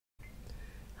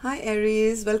Hi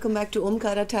Aries, welcome back to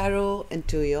Omkaratarot and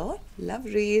to your love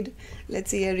read.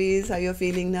 Let's see Aries, how you're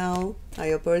feeling now, how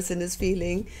your person is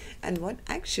feeling, and what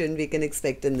action we can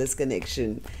expect in this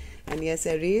connection. And yes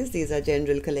Aries, these are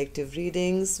general collective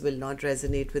readings, will not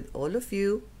resonate with all of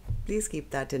you. Please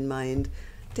keep that in mind.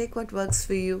 Take what works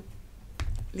for you,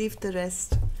 leave the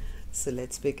rest. So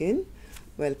let's begin.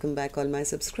 Welcome back all my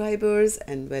subscribers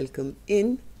and welcome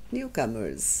in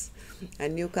newcomers.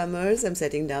 And newcomers, I'm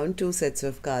setting down two sets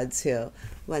of cards here.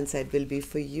 One side will be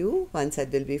for you, one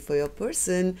side will be for your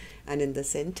person, and in the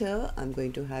center I'm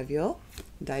going to have your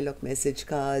dialogue message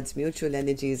cards, mutual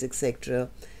energies, etc.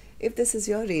 If this is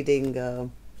your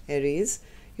reading, Aries,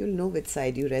 you'll know which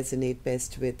side you resonate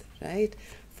best with, right?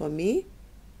 For me,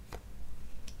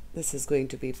 this is going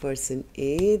to be person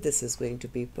A, this is going to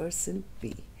be person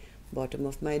B. Bottom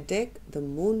of my deck, the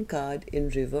moon card in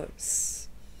reverse.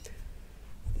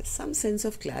 Some sense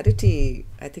of clarity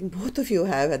I think both of you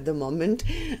have at the moment.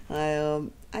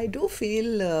 I do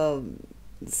feel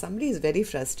somebody is very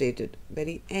frustrated,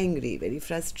 very angry, very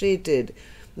frustrated.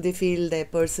 They feel their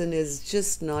person is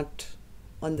just not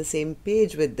on the same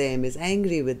page with them, is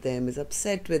angry with them, is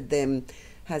upset with them,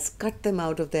 has cut them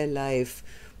out of their life,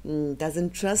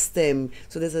 doesn't trust them.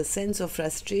 So there's a sense of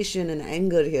frustration and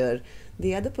anger here.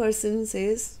 The other person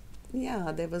says,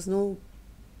 yeah, there was no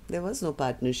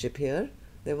partnership here.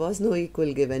 There was no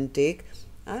equal give and take.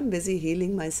 I'm busy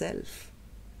healing myself.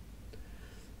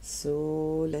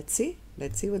 So let's see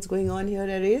what's going on here,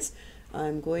 Aries.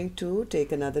 I'm going to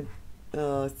take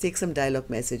some dialogue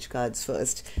message cards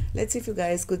first. Let's see if you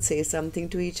guys could say something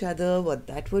to each other, what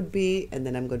that would be, and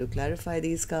then I'm going to clarify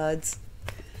these cards.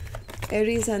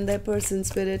 Aries and their person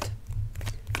spirit,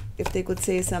 if they could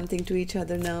say something to each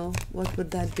other now, what would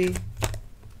that be?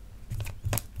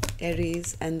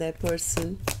 Aries and their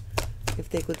person, if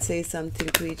they could say something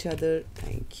to each other.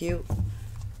 Thank you.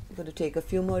 I'm going to take a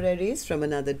few more Aries from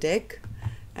another deck.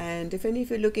 And if any of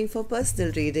you are looking for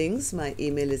personal readings, my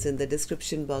email is in the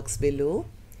description box below.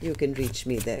 You can reach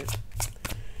me there.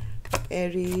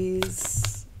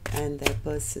 Aries and their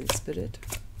person spirit.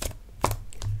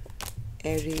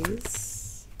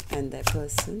 Aries and their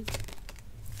person.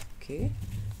 Okay.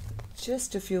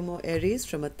 Just a few more Aries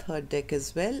from a third deck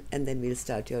as well, and then we'll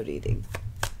start your reading.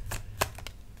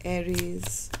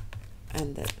 Aries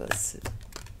and their person.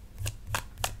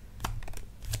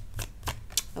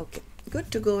 Okay,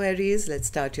 good to go Aries. Let's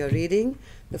start your reading.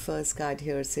 The first card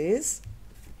here says,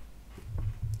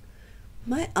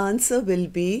 my answer will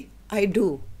be, I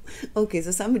do. Okay, so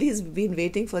somebody's been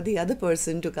waiting for the other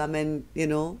person to come and,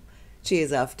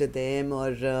 chase after them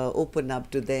or open up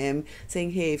to them,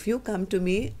 saying, hey, if you come to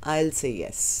me, I'll say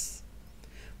yes.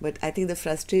 But I think the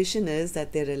frustration is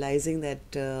that they're realizing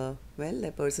that,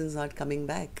 their person's not coming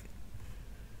back.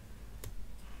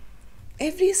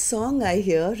 Every song I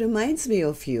hear reminds me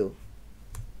of you.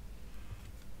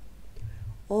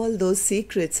 All those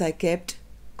secrets I kept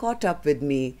caught up with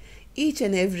me, each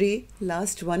and every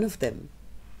last one of them.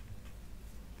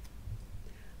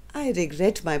 I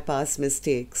regret my past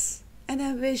mistakes, and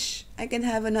I wish I can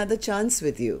have another chance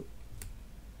with you.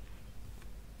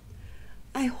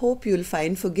 I hope you'll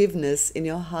find forgiveness in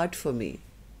your heart for me.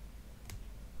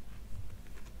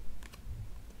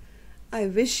 I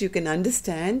wish you can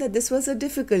understand that this was a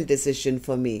difficult decision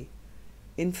for me.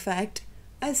 In fact,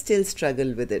 I still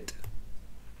struggle with it.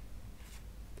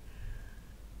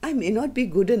 I may not be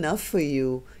good enough for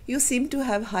you. You seem to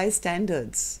have high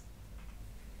standards.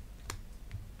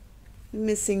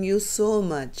 Missing you so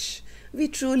much. We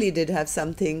truly did have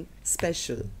something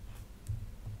special.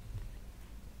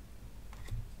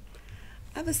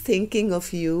 I was thinking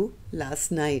of you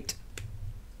last night.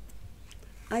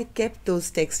 I kept those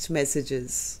text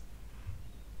messages.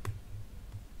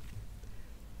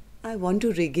 I want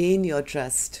to regain your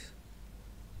trust.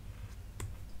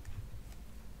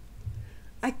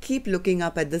 I keep looking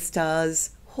up at the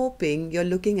stars, hoping you're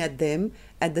looking at them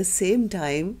at the same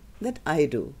time that I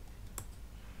do.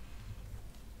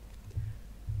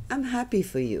 I'm happy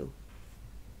for you.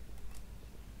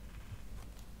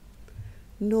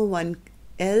 No one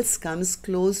else comes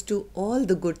close to all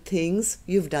the good things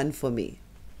you've done for me.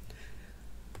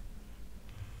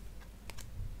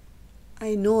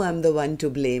 I know I'm the one to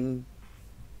blame.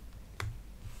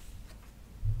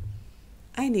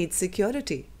 I need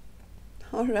security.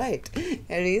 All right,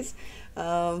 Aries.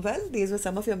 These were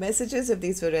some of your messages. If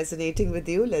these were resonating with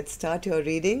you, let's start your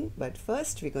reading. But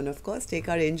first, we're going to, of course, take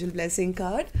our angel blessing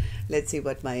card. Let's see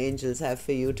what my angels have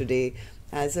for you today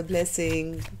as a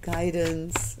blessing,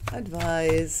 guidance,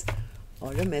 advice,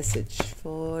 or a message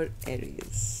for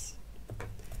Aries.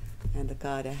 And the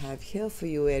card I have here for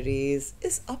you, Aries,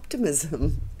 is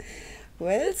optimism.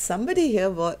 Well, somebody here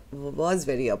was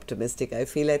very optimistic. I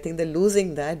think they're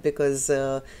losing that because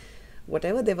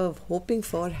whatever they were hoping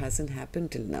for hasn't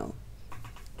happened till now.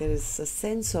 There is a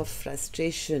sense of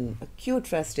frustration, acute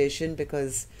frustration,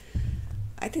 because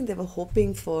I think they were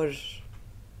hoping for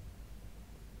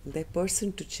their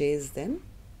person to chase them,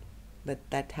 but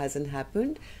that hasn't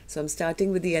happened. So I'm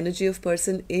starting with the energy of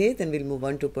person A, then we'll move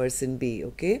on to person B,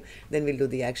 okay? Then we'll do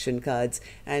the action cards.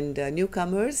 And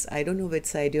newcomers, I don't know which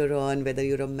side you're on, whether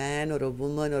you're a man or a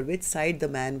woman, or which side the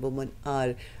man, woman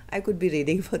are. I could be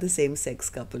reading for the same sex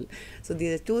couple. So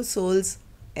these are two souls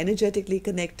energetically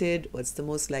connected. What's the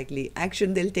most likely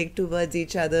action they'll take towards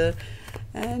each other?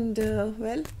 And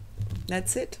well,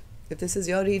 that's it. If this is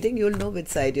your reading, you'll know which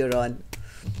side you're on.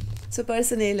 So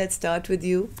person A, let's start with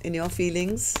you in your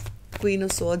feelings. Queen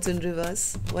of Swords in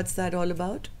reverse. What's that all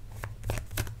about?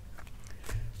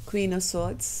 Queen of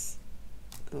Swords.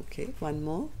 Okay, one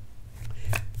more.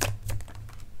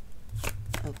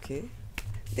 Okay.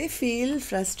 They feel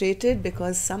frustrated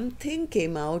because something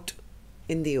came out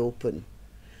in the open.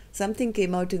 Something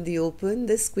came out in the open.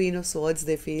 This Queen of Swords,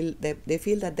 they feel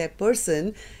that their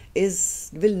person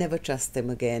will never trust them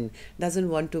again. Doesn't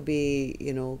want to be,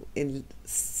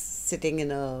 sitting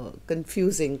in a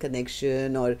confusing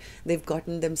connection, or they've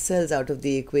gotten themselves out of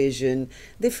the equation.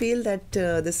 They feel that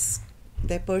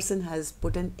their person has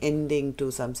put an ending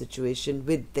to some situation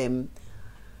with them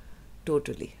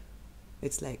totally.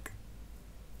 It's like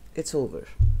it's over.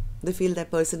 They feel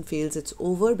that person feels it's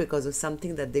over because of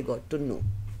something that they got to know.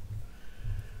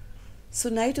 So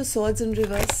Knight of Swords in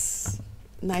reverse.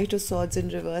 Knight of Swords in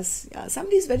reverse. Yeah,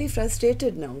 somebody's very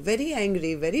frustrated now, very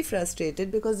angry, very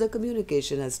frustrated because the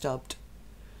communication has stopped.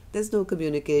 There's no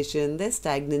communication, there's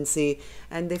stagnancy,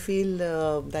 and they feel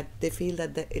that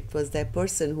it was their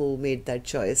person who made that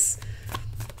choice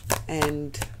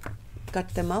and cut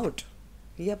them out.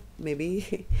 Yep,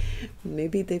 maybe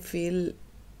they feel,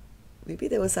 maybe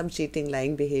there was some cheating,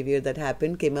 lying behavior that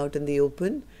happened, came out in the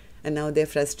open. And now they're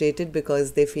frustrated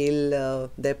because they feel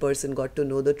their person got to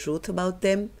know the truth about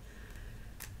them.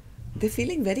 They're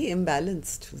feeling very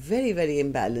imbalanced, very, very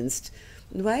imbalanced.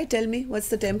 Why? Tell me, what's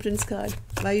the Temperance card?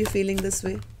 Why are you feeling this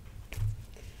way?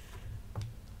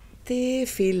 They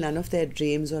feel none of their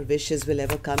dreams or wishes will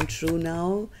ever come true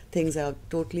now. Things are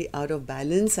totally out of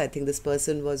balance. I think this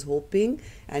person was hoping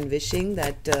and wishing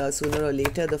that sooner or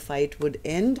later the fight would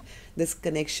end, this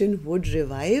connection would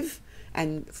revive,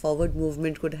 and forward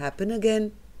movement could happen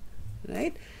again,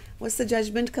 right? What's the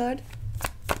Judgment card?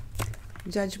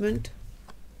 Judgment.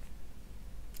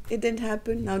 It didn't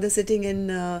happen. Now they're sitting in,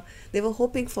 they were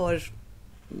hoping for,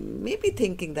 maybe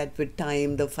thinking that with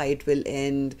time the fight will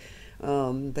end,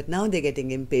 but now they're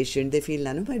getting impatient. They feel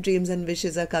none of my dreams and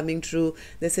wishes are coming true.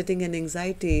 They're sitting in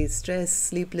anxiety, stress,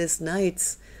 sleepless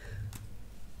nights.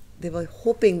 They were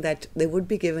hoping that they would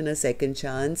be given a second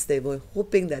chance. They were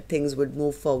hoping that things would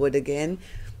move forward again,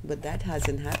 but that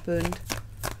hasn't happened.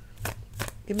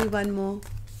 Give me one more.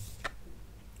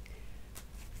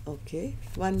 Okay,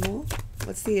 one more.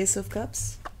 What's the Ace of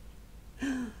Cups?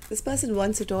 This person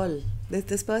wants it all.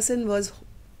 This person was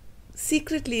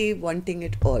secretly wanting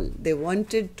it all. They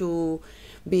wanted to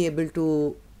be able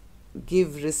to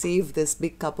receive this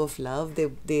big cup of love.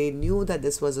 They knew that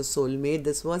this was a soulmate,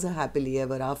 this was a happily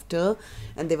ever after,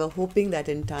 and they were hoping that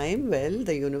in time, well,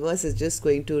 the universe is just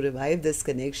going to revive this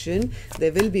connection.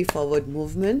 There will be forward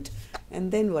movement.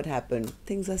 And then what happened?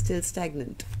 Things are still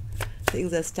stagnant.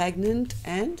 Things are stagnant.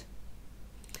 And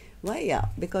why? Yeah,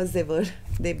 because they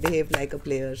behaved like a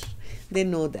player. They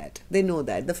know that.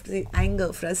 The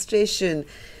anger, frustration,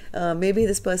 maybe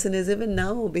this person is even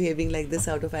now behaving like this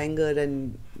out of anger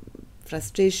and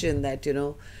frustration, that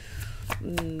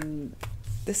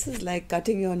this is like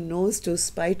cutting your nose to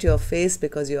spite your face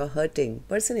because you're hurting.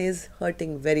 Person is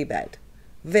hurting very bad,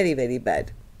 very, very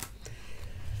bad.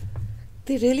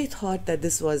 They really thought that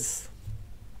this was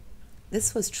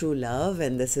true love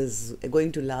and this is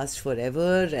going to last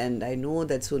forever, and I know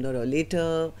that sooner or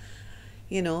later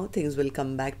things will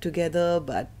come back together.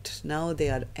 But now they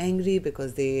are angry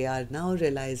because they are now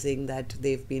realizing that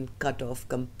they've been cut off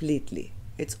completely.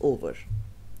 It's over.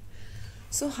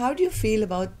 So how do you feel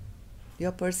about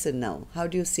your person now? How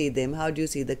do you see them? How do you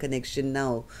see the connection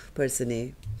now, person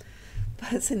A?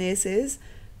 Person A says,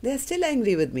 they are still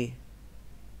angry with me.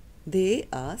 They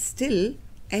are still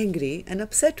angry and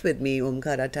upset with me,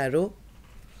 Omkaratarot.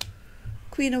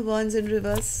 Queen of Wands in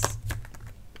reverse.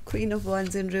 Queen of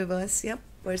Wands in reverse. Yep.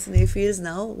 Person A feels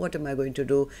now, what am I going to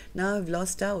do? Now I've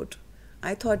lost out.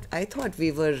 I thought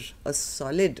we were a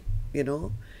solid,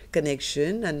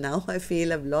 connection, and now I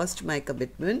feel I've lost my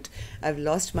commitment. I've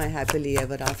lost my happily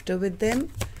ever after with them.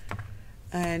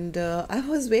 And I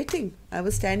was waiting. I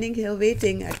was standing here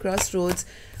waiting at crossroads.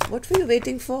 What were you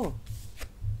waiting for?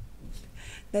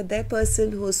 That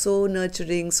person who was so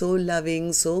nurturing, so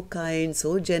loving, so kind,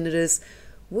 so generous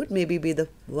would maybe be the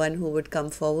one who would come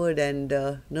forward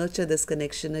and nurture this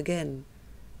connection again.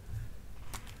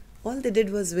 All they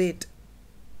did was wait.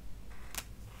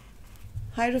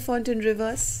 Hierophant in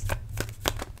reverse.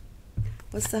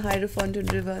 What's the Hierophant in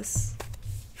reverse?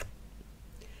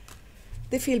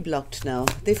 They feel blocked now.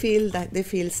 They feel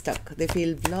stuck. They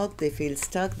feel blocked. They feel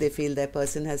stuck. They feel their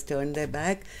person has turned their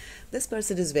back. This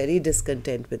person is very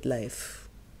discontent with life.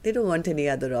 They don't want any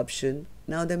other option.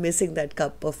 Now they're missing that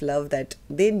cup of love that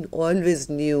they always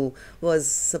knew was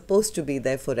supposed to be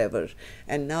there forever.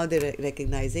 And now they're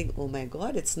recognizing, oh my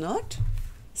God, it's not.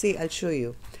 See, I'll show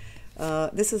you.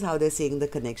 This is how they're seeing the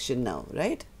connection now,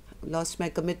 right? Lost my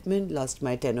commitment, lost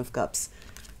my 10 of Cups.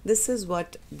 This is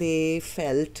what they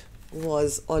felt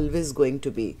was always going to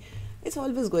be. It's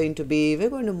always going to be. We're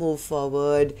going to move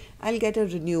forward. I'll get a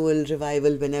renewal,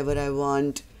 revival whenever I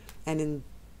want. And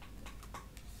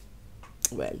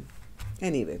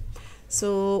anyway.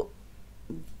 So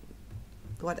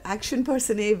what action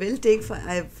person A will take,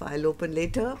 I'll open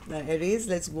later. Aries,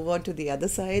 let's move on to the other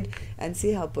side and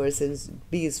see how person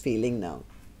B is feeling now.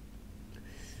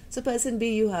 So person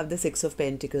B, you have the Six of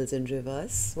Pentacles in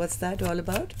reverse. What's that all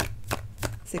about?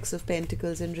 Six of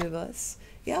Pentacles in reverse.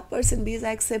 Yeah, person B has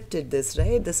accepted this,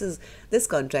 right? This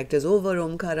contract is over,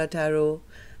 Omkaratarot.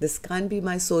 This can't be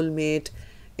my soulmate.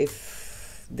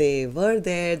 If they were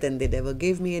there, then they never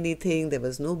gave me anything. There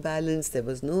was no balance. There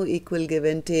was no equal give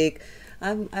and take.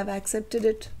 I've accepted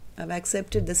it. I've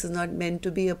accepted this is not meant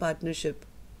to be a partnership.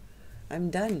 I'm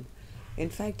done. In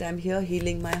fact, I'm here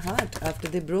healing my heart after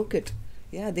they broke it.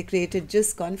 Yeah, they created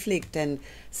just conflict and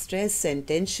stress and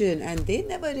tension, and they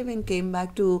never even came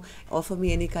back to offer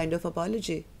me any kind of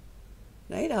apology.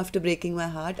 Right? After breaking my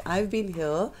heart, I've been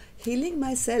here healing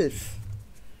myself.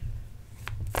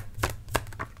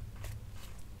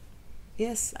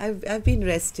 Yes, I've been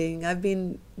resting. I've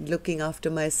been looking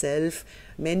after myself.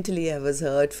 Mentally, I was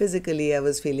hurt. Physically, I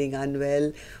was feeling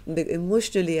unwell.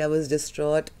 Emotionally, I was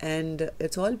distraught, and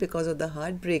it's all because of the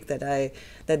heartbreak that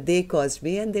they caused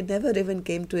me, and they never even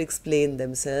came to explain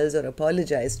themselves or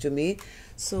apologize to me.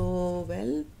 So,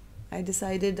 well, I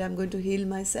decided I'm going to heal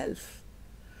myself.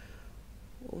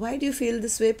 Why do you feel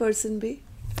this way, person B?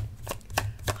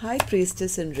 High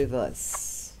Priestess in reverse.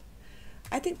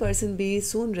 I think person B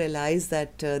soon realized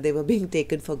that they were being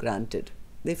taken for granted.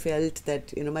 They felt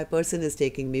that, my person is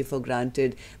taking me for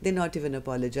granted. They're not even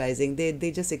apologizing.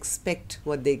 They just expect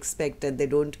what they expect, and they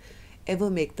don't ever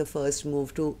make the first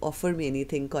move to offer me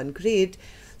anything concrete.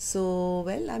 So,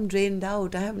 well, I'm drained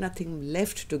out. I have nothing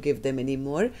left to give them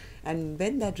anymore. And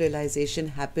when that realization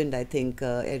happened, I think,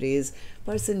 Aries,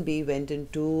 person B went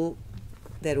into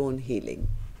their own healing.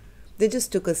 They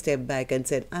just took a step back and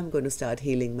said, I'm going to start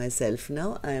healing myself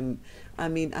now. I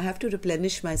have to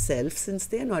replenish myself, since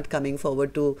they're not coming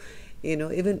forward to,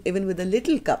 even with a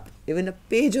little cup, even a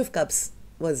page of cups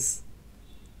was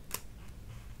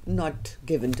not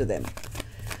given to them.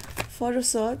 Four of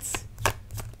Swords.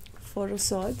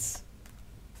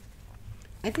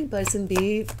 I think person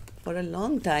B for a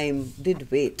long time did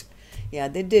wait. Yeah,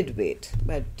 they did wait,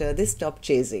 but they stopped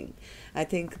chasing. I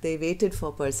think they waited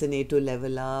for person A to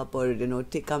level up, or,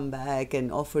 to come back and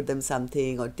offer them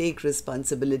something or take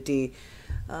responsibility.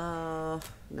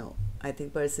 No, I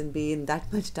think person B in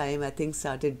that much time, I think,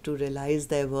 started to realize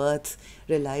their worth,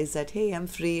 realize that, hey, I'm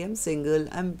free, I'm single,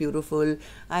 I'm beautiful.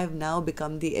 I have now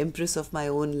become the empress of my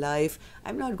own life.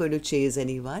 I'm not going to chase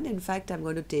anyone. In fact, I'm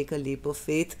going to take a leap of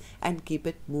faith and keep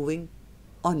it moving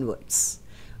onwards,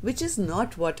 which is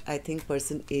not what I think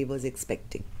person A was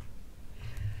expecting.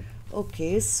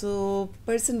 Okay, so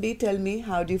person B, tell me,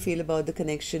 how do you feel about the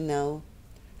connection now?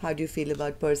 How do you feel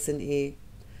about person A?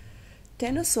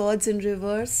 Ten of Swords in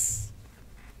reverse,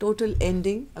 total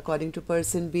ending according to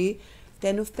person B.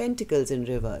 Ten of Pentacles in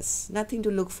reverse, nothing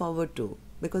to look forward to,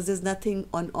 because there's nothing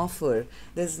on offer.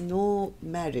 There's no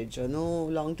marriage or no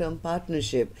long-term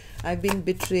partnership. I've been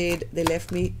betrayed. They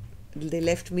left me,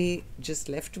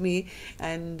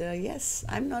 and yes,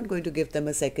 I'm not going to give them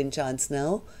a second chance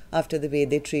now after the way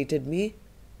they treated me.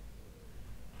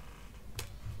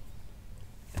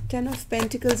 Ten of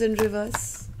Pentacles in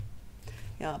reverse.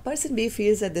 Yeah, person B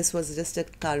feels that this was just a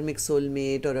karmic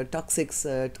soulmate or a toxic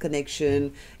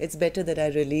connection. It's better that I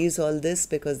release all this,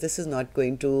 because this is not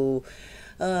going to,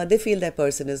 they feel that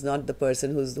person is not the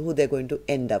person who they're going to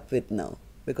end up with now,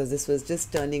 because this was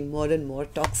just turning more and more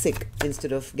toxic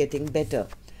instead of getting better.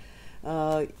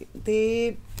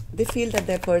 They feel that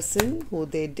their person who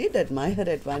they did admire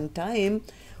at one time,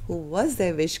 who was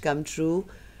their wish come true,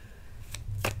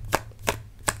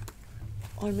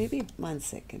 or maybe 1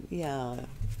 second, yeah,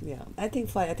 I think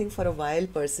for a while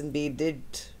person B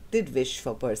did wish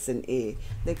for person A.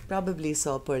 They probably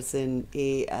saw person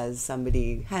A as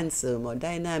somebody handsome or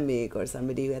dynamic or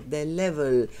somebody at their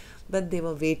level, but they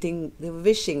were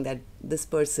wishing that this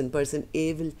person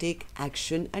A will take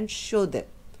action and show them,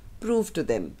 prove to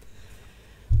them.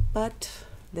 But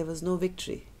there was no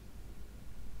victory.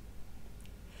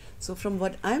 So from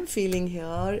what I'm feeling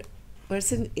here,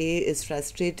 person A is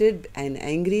frustrated and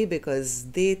angry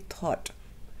because they thought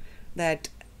that,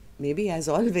 maybe as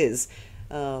always,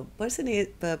 that's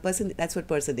what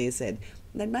person A said,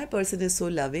 that my person is so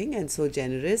loving and so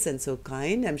generous and so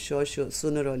kind. I'm sure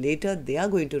sooner or later they are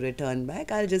going to return back.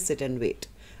 I'll just sit and wait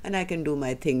and I can do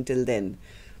my thing till then.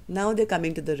 Now they're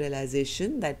coming to the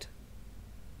realization that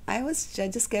I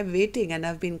just kept waiting and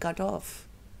I've been cut off.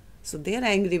 So they're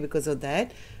angry because of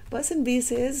that. Person B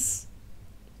says,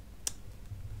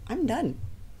 I'm done.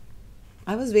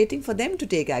 I was waiting for them to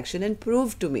take action and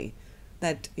prove to me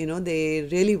that, they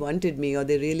really wanted me or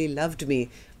they really loved me,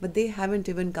 but they haven't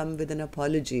even come with an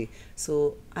apology.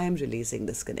 So I am releasing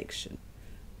this connection.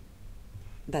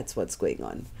 That's what's going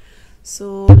on.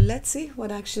 So let's see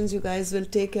what actions you guys will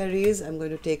take, Aries. I'm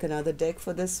going to take another deck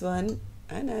for this one.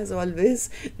 And as always,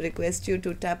 request you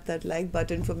to tap that like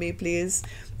button for me, please.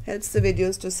 Helps the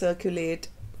videos to circulate,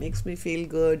 makes me feel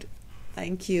good.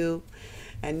 Thank you.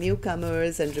 And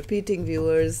newcomers and repeating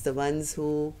viewers, the ones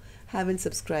who haven't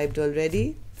subscribed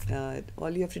already,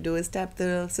 all you have to do is tap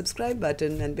the subscribe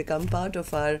button and become part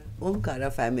of our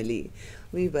Omkara family.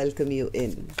 We welcome you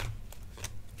in.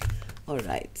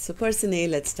 Alright, so person A,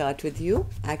 let's start with you.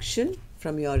 Action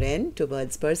from your end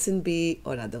towards person B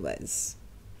or otherwise.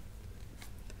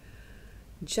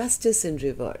 Justice in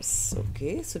reverse.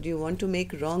 Okay, so do you want to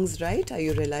make wrongs right? Are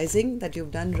you realizing that you've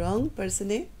done wrong,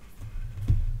 person A?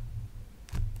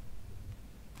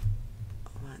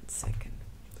 1 second.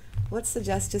 What's the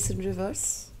justice in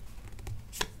reverse?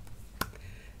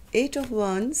 8 of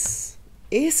Wands,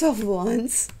 Ace of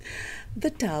Wands, the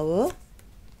Tower,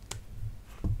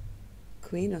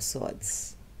 Queen of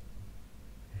Swords.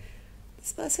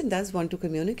 This person does want to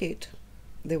communicate.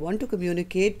 They want to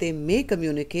communicate, they may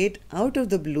communicate out of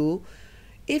the blue,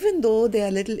 even though they are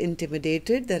a little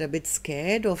intimidated, they're a bit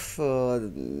scared of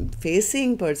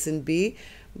facing person B,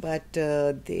 but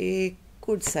they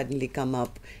could suddenly come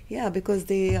up. Yeah, because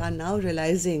they are now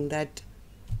realizing that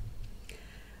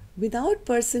without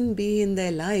person B in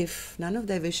their life, none of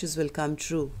their wishes will come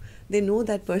true. They know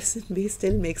that person B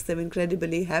still makes them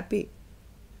incredibly happy.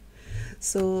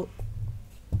 So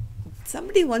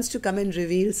somebody wants to come and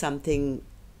reveal something.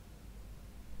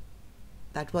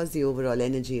 That was the overall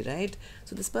energy, right?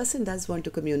 So this person does want to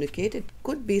communicate. It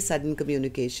could be sudden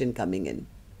communication coming in.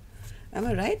 Am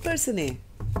I right, person A?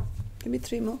 Give me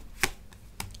 3 more.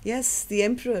 Yes, the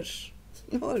Emperor.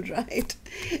 All right.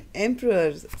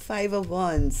 Emperor, 5 of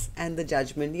Wands, and the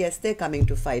Judgment. Yes, they're coming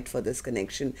to fight for this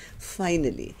connection.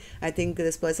 Finally. I think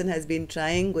this person has been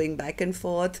trying, going back and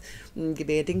forth,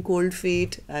 getting cold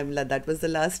feet. That was the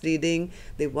last reading.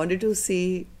 They wanted to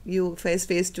see you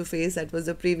face to face. That was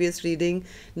the previous reading.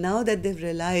 Now that they've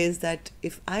realized that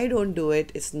if I don't do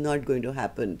it, it's not going to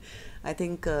happen. I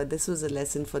think this was a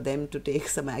lesson for them to take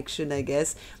some action, I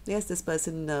guess. Yes, this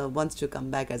person wants to come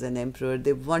back as an emperor.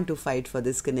 They want to fight for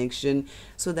this connection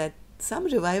so that some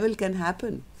revival can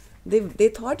happen. They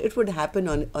thought it would happen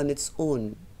on its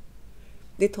own.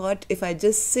 They thought if I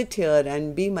just sit here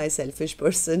and be my selfish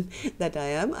person that I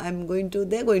am,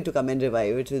 they're going to come and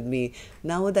revive it with me.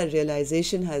 Now that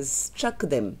realization has struck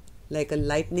them like a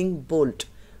lightning bolt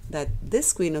that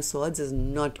this Queen of Swords is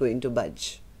not going to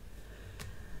budge.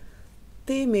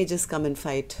 They may just come and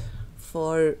fight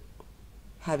for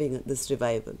having this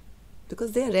revival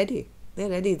because they are ready. They're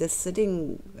ready. They're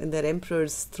sitting in their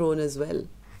emperor's throne as well.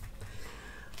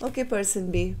 Okay,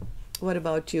 person B, what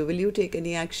about you? Will you take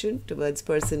any action towards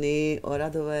person A or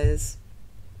otherwise?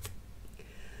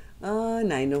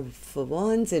 9 of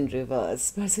Wands in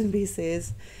reverse. Person B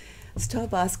says,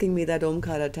 stop asking me that,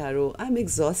 Omkaratarot. I'm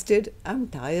exhausted. I'm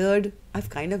tired. I've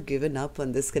kind of given up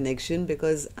on this connection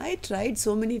because I tried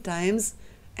so many times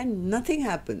and nothing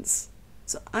happens.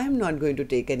 So I'm not going to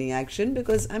take any action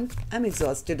because I'm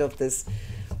exhausted of this,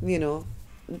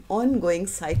 ongoing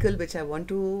cycle which I want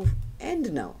to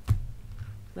end now.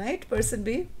 Right, person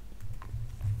B?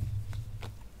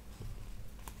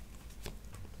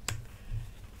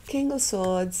 King of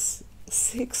Swords,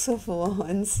 Six of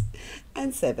Wands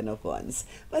and Seven of Wands.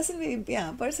 Person B,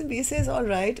 yeah, person B says, all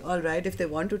right, if they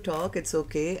want to talk, it's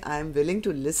okay. I'm willing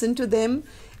to listen to them.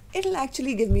 It'll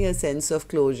actually give me a sense of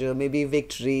closure, maybe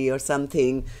victory or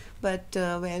something. But,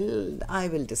 well, I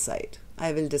will decide.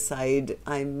 I will decide.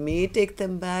 I may take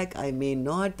them back. I may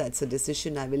not. That's a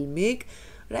decision I will make.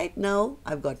 Right now,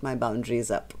 I've got my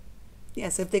boundaries up.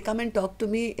 Yes, if they come and talk to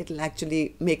me, it'll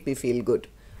actually make me feel good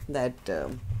that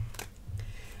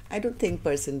I don't think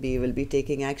person B will be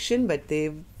taking action, but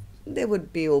they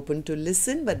would be open to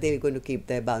listen, but they're going to keep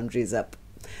their boundaries up.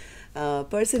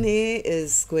 Person A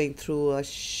is going through a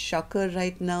shocker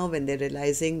right now when they're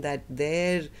realizing that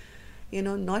their,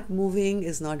 not moving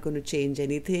is not going to change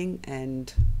anything,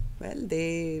 and well,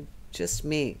 they just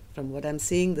may. From what I'm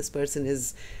seeing, this person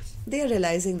is, they are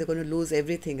realizing they're going to lose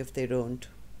everything if they don't.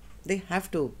 They have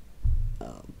to,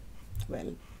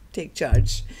 well, take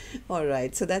charge. All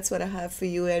right, so that's what I have for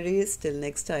you, Aries. Till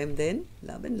next time then,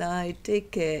 love and light.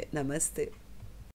 Take care. Namaste.